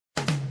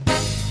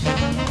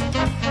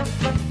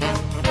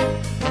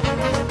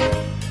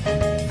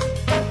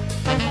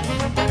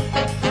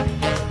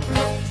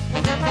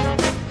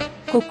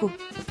Koku.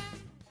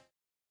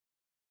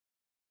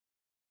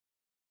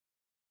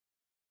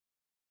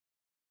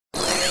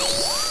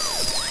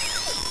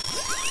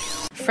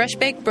 Fresh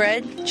baked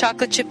bread,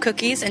 chocolate chip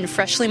cookies, and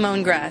freshly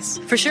mown grass.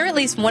 For sure, at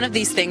least one of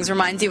these things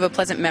reminds you of a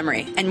pleasant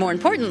memory, and more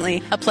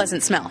importantly, a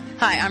pleasant smell.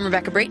 Hi, I'm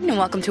Rebecca Brayton, and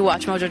welcome to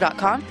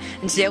WatchMojo.com.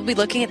 And today we'll be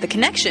looking at the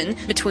connection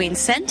between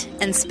scent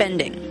and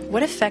spending.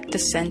 What effect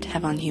does scent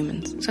have on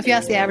humans? So if you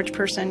ask the average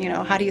person,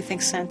 how do you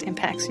think scent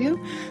impacts you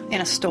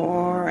in a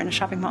store or in a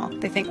shopping mall?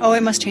 They think,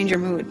 it must change your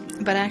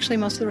mood. But actually,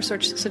 most of the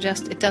research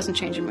suggests it doesn't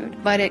change your mood.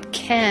 But it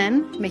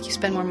can make you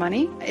spend more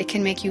money, it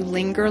can make you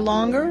linger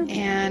longer,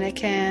 and it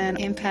can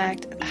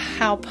impact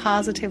how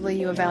positively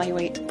you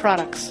evaluate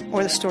products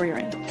or the store you're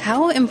in.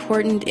 How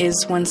important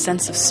is one's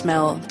sense of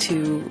smell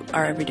to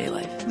our everyday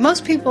life?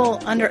 Most people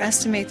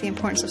underestimate the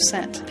importance of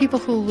scent. People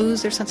who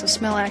lose their sense of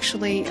smell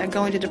actually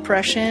go into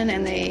depression,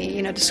 and they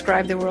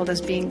describe the world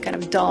as being kind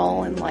of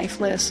dull and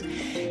lifeless.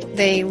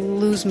 They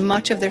lose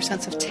much of their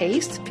sense of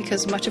taste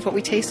because much of what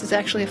we taste is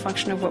actually a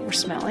function of what we're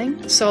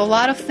smelling. So a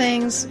lot of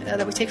things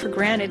that we take for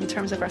granted in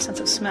terms of our sense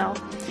of smell,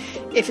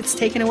 if it's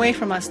taken away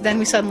from us, then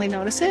we suddenly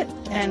notice it,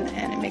 and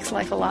it makes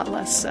life a lot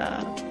less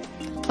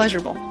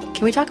pleasurable.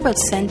 Can we talk about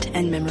scent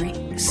and memory?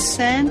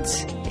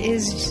 Scent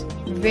is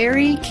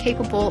very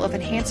capable of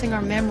enhancing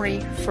our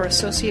memory for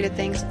associated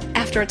things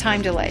after a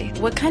time delay.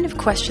 What kind of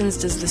questions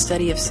does the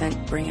study of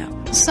scent bring up?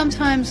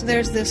 Sometimes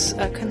there's this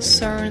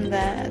concern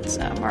that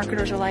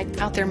marketers are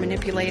out there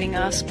manipulating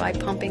us by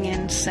pumping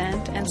in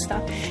scent and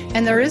stuff.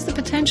 And there is the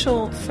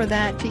potential for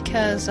that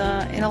because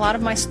in a lot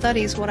of my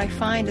studies, what I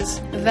find is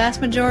the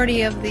vast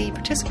majority of the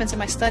participants in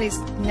my studies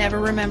never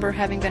remember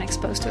having been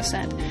exposed to a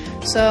scent.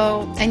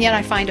 And yet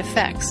I find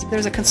effects.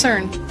 There's a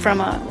concern from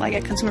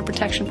a consumer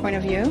protection point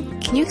of view.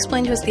 Can you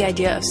explain to us the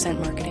idea of scent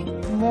marketing?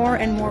 More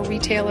and more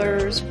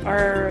retailers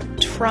are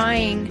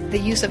trying the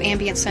use of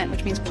ambient scent,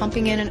 which means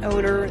pumping in an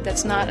odor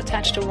that's not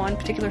attached to one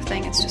particular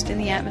thing, it's just in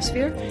the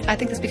atmosphere. I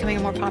think that's becoming a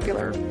more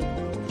popular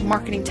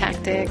marketing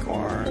tactic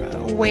or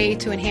a way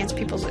to enhance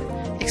people's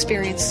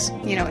experience,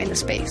 in the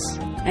space.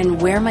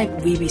 And where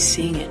might we be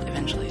seeing it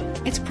eventually?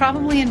 It's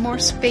probably in more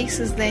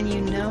spaces than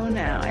you know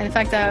now. And in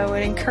fact, I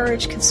would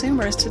encourage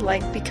consumers to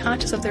be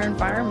conscious of their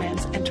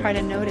environment and try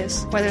to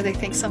notice whether they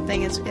think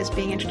something is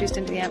being introduced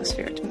into the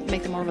atmosphere to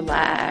make them more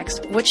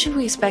relaxed. What should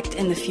we expect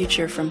in the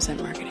future from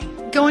scent marketing?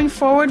 Going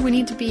forward, we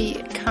need to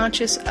be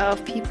conscious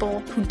of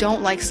people who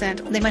don't like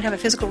scent. They might have a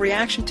physical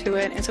reaction to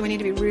it, and so we need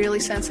to be really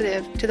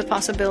sensitive to the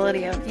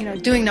possibility of,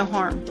 doing no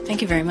harm.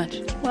 Thank you very much.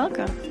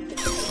 Welcome.